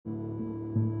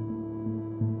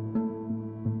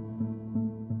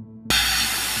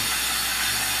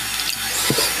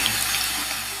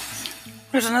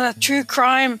There's another true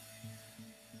crime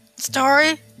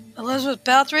story. Elizabeth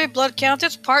Bathory, Blood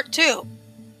Countess, Part 2.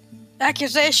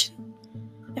 Accusation.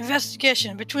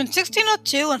 Investigation. Between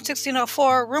 1602 and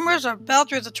 1604, rumors of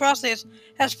Bathory's atrocities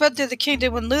had spread through the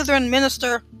kingdom when Lutheran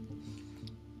minister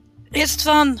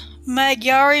István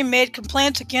Magyari made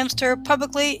complaints against her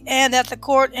publicly and at the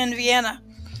court in Vienna.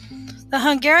 The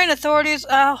Hungarian authorities,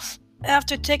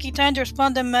 after taking time to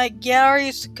respond to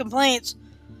Magyari's complaints,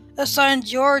 assigned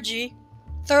Georgi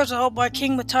Thurzo by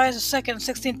King Matthias II in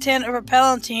 1610 of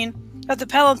the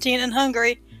Palatine in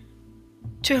Hungary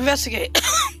to investigate.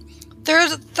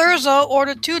 Thurzo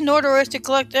ordered two notaries to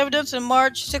collect evidence in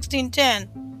March 1610.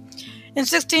 In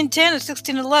 1610 and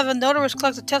 1611, notaries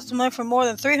collected testimony from more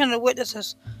than 300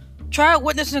 witnesses. Trial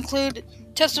witnesses include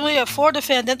testimony of 4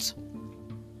 defendants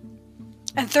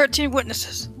and 13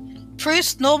 witnesses.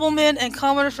 Priests, noblemen, and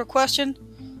commoners were questioned.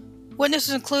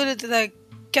 Witnesses included the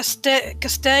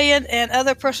Castellan and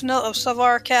other personnel of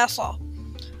Savar Castle.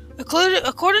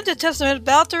 According to testimony,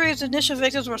 Bathory's initial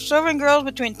victims were serving girls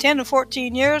between 10 and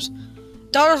 14 years,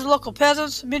 daughters of local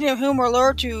peasants, many of whom were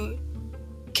lured to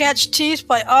catch teeth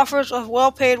by offers of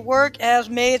well-paid work as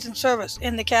maids in service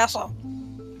in the castle.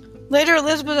 Later,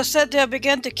 Elizabeth is said to have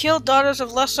begun to kill daughters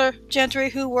of lesser gentry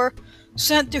who were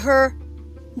sent to her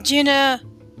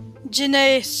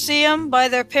gymnasium by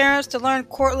their parents to learn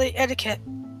courtly etiquette.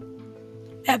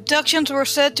 Abductions were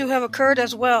said to have occurred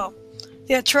as well.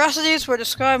 The atrocities were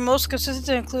described most consistent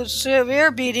to include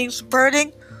severe beatings,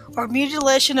 burning, or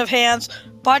mutilation of hands,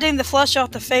 biting the flesh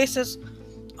off the faces,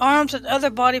 arms, and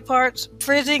other body parts,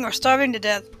 freezing or starving to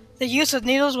death. The use of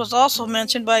needles was also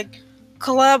mentioned by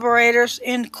collaborators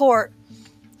in court.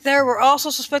 There were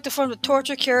also suspected forms of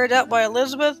torture carried out by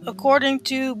Elizabeth. According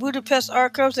to Budapest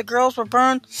archives, the girls were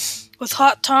burned with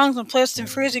hot tongs and placed in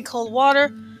freezing cold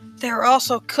water. They were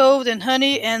also covered in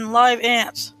honey and live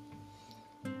ants.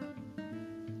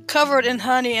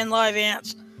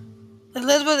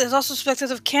 Elizabeth is also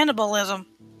suspected of cannibalism.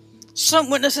 Some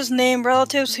witnesses named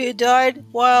relatives who died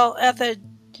while at the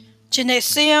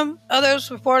gymnasium.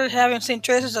 Others reported having seen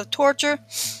traces of torture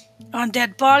on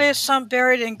dead bodies, some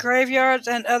buried in graveyards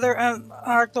and other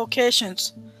unmarked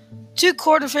locations. 2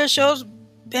 court officials,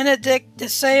 Benedict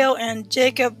DeSeo and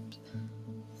Jacob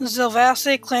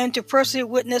Zilvassi, claimed to personally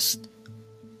witness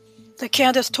the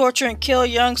Countess torture and kill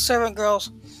young servant girls.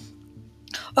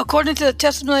 According to the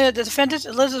testimony of the defendants,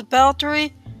 Elizabeth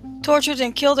Bathory tortured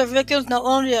and killed her victims not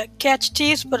only at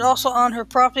Catch-Tees but also on her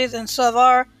properties in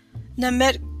Savar,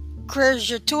 Nemet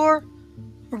Krejtur,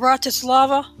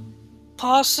 Bratislava,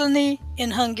 Pozsony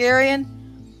in Hungarian,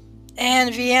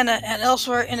 and Vienna, and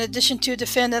elsewhere. In addition to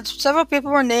defendants, several people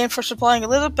were named for supplying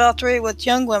Elizabeth Bathory with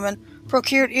young women,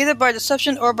 procured either by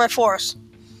deception or by force.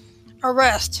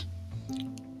 Arrest.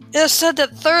 It is said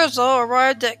that Thurzo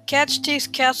arrived at Catch-Tees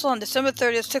Castle on December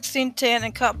 30th, 1610,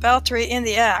 and caught Bathory in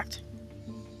the act.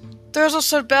 Thurzo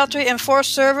said Bathory and 4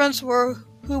 servants who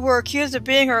were accused of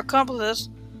being her accomplices,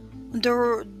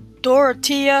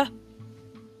 Dorothea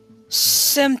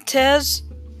Simtez,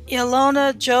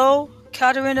 Ilona Joe,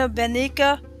 Katerina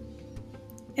Benica,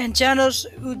 and Janos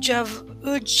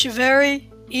Ujveri,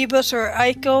 Ibis or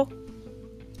Aiko,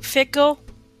 Fico.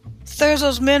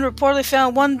 Thurzo's men reportedly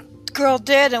found 1 girl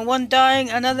dead and 1 dying,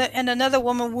 and another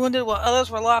woman wounded while others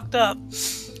were locked up.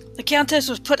 The Countess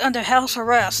was put under house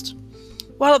arrest.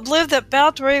 While it believed that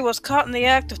Bathory was caught in the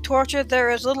act of torture, there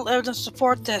is little evidence to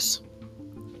support this.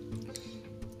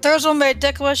 Thurzo made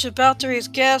declaration to Bathory's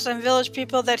guests and village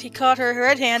people that he caught her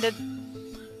red-handed.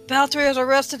 Bathory was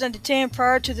arrested and detained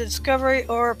prior to the discovery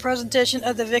or presentation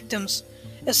of the victims.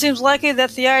 It seems likely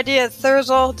that the idea of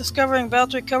Thurzo discovering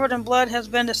Bathory covered in blood has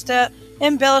been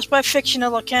embellished by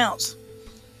fictional accounts.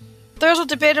 Thurzo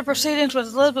debated proceedings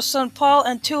with Elizabeth's son Paul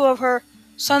and 2 of her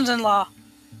sons-in-law.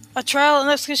 A trial and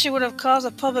execution would have caused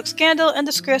a public scandal and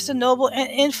disgraced the noble and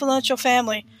influential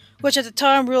family, which at the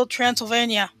time ruled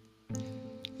Transylvania.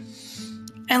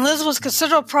 And Elizabeth's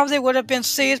considerable property would have been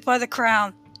seized by the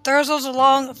crown. Thurzo,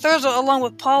 along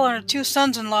with Paul and her 2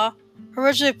 sons-in-law,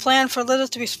 originally planned for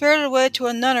Elizabeth to be spirited away to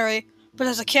a nunnery, but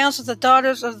as accounts of the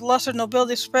daughters of the lesser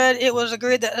nobility spread, it was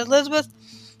agreed that Elizabeth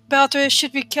Bathory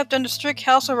should be kept under strict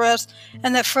house arrest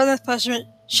and that further punishment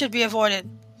should be avoided.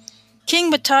 King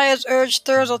Matthias urged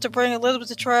Thurzo to bring Elizabeth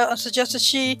to trial and suggested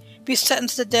she be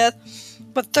sentenced to death,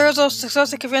 but Thurzo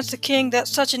successfully convinced the king that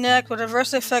such an act would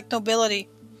adversely affect nobility.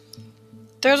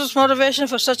 Thurzo's motivation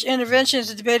for such intervention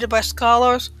is debated by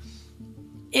scholars.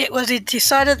 It was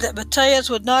decided that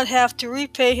Matthias would not have to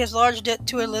repay his large debt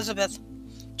to Elizabeth.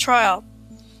 Trial.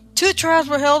 2 trials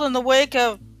were held in the wake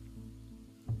of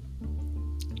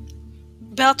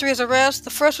Bathory's arrest. The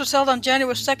first was held on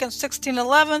January 2nd,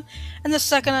 1611, and the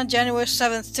second on January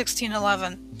 7th,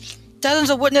 1611. Dozens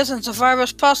of witnesses and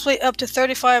survivors, possibly up to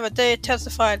 35 a day,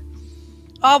 testified.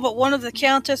 All but one of the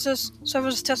Countess's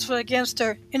servants testified against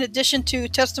her. In addition to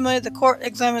testimony, the court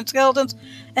examined skeletons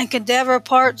and cadaver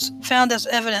parts found as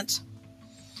evidence.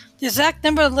 The exact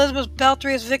number of Elizabeth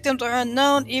Bathory's victims are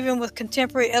unknown, even with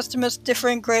contemporary estimates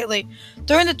differing greatly.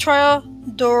 During the trial,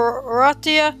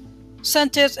 Dorothea,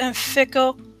 Countess, and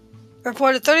Fico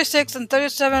reported 36 and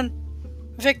 37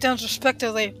 victims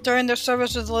respectively during their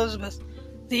service with Elizabeth.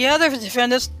 The other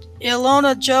defendants,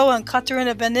 Ilona Joe and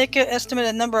Katerina Benica,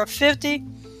 estimated a number of 50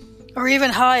 or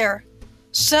even higher.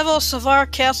 Several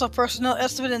Savar Castle personnel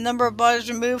estimated the number of bodies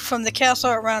removed from the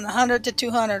castle around 100 to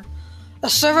 200. A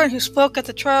servant who spoke at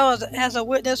the trial as a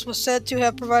witness was said to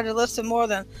have provided a list of more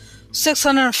than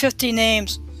 650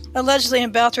 names, allegedly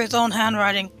in Bathory's own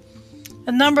handwriting.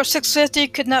 The number 650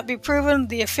 could not be proven.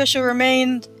 The official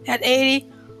remained at 80,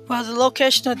 while the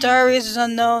location of diaries is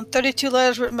unknown. 32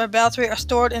 letters written by Bathory are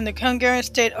stored in the Hungarian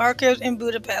State Archives in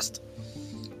Budapest.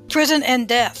 Prison and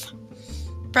death.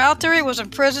 Bathory was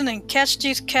imprisoned in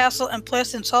Countess Castle and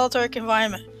placed in solitary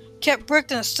confinement, kept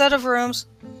bricked in a set of rooms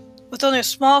with only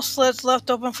small slits left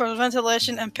open for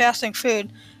ventilation and passing food.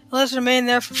 Elizabeth remained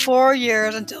there for 4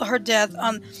 years until her death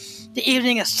on the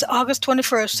evening of August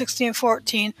 21st,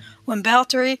 1614, when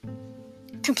Bathory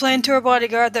complained to her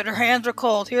bodyguard that her hands were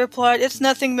cold. He replied, "It's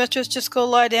nothing, mistress, just go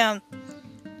lie down."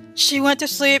 She went to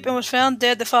sleep and was found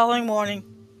dead the following morning.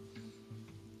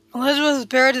 Elizabeth was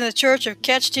buried in the church of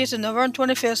Countess on November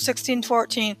 25th,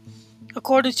 1614.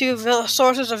 According to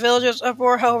sources, of villagers'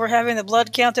 uproar, however, having the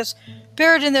blood Countess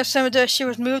buried in their cemetery, she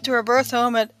was moved to her birth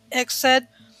home at Exed,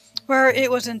 where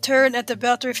it was interred at the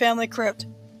Bathory family crypt.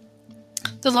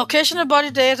 The location of the body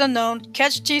today is unknown.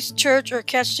 Countess Church or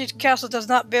Countess Castle does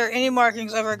not bear any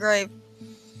markings of her grave.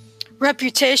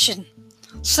 Reputation.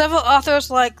 Several authors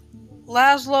like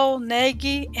Laszlo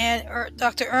Nagy and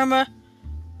Dr. Irma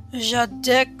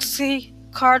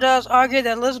Jadecki-Kardas argue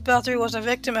that Elizabeth Bathory was a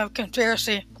victim of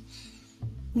conspiracy.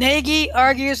 Nagy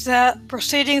argues that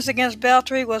proceedings against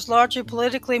Bathory was largely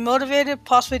politically motivated,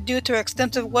 possibly due to her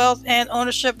extensive wealth and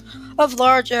ownership of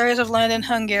large areas of land in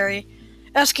Hungary,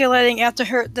 escalating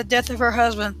after the death of her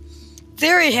husband.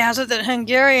 Theory has it that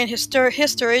Hungarian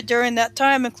history during that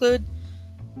time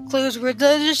includes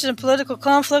religious and political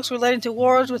conflicts relating to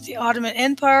wars with the Ottoman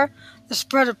Empire, the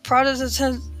spread of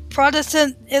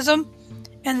Protestantism,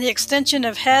 and the extension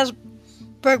of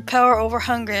Habsburg power over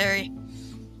Hungary.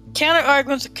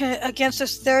 Counter-arguments against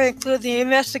this theory include the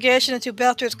investigation into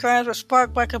Bathory's crimes were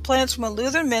sparked by complaints from a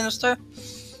Lutheran minister,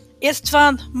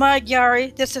 István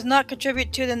Magyari. This does not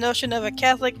contribute to the notion of a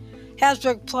Catholic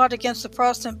Habsburg plot against the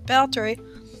Protestant Bathory,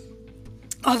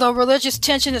 although religious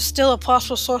tension is still a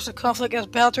possible source of conflict, as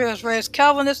Bathory was raised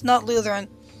Calvinist, not Lutheran.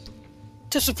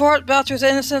 To support Bathory's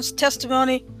innocence,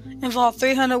 testimony involved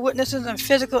 300 witnesses, and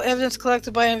physical evidence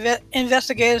collected by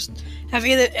investigators have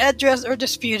either addressed or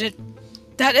disputed.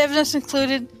 That evidence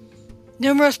included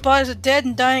numerous bodies of dead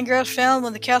and dying girls found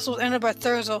when the castle was entered by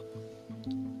Thurzo.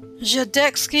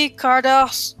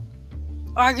 Jadecki-Kardas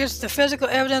argues the physical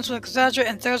evidence was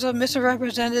exaggerated and Thurzo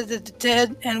misrepresented the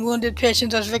dead and wounded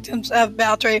patients as victims of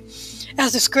Bathory,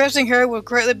 as disgracing her would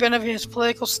greatly benefit his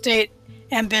political state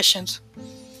ambitions.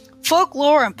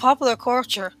 Folklore and popular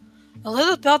culture.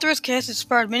 Elizabeth Bathory's case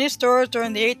inspired many stories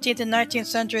during the 18th and 19th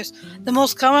centuries, the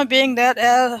most common being that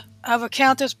of a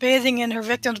countess bathing in her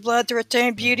victim's blood to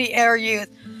retain beauty and her youth.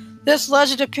 This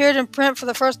legend appeared in print for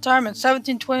the first time in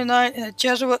 1729 in the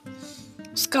Jesuit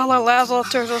scholar Laszlo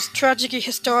Thurzo's Tragica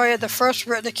Historia, the first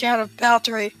written account of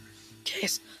Bathory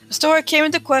case. The story came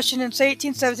into question in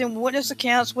 1817 when witness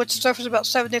accounts, which surfaced about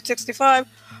 1765,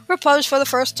 were published for the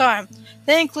first time.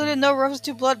 They included no reference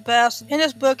to bloodbaths. In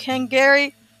his book,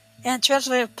 Hungary and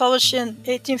translated published in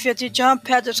 1850, John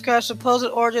Pat describes supposed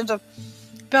origins of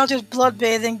Bathory's blood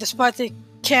bathing, despite the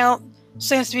account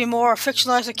seems to be more a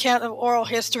fictionalized account of oral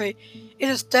history. It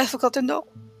is difficult to know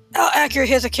how accurate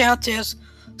his account is.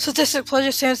 Sadistic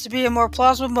pleasure seems to be a more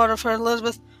plausible motive for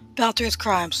Elizabeth Bathory's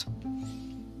crimes.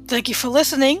 Thank you for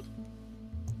listening.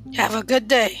 Have a good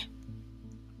day.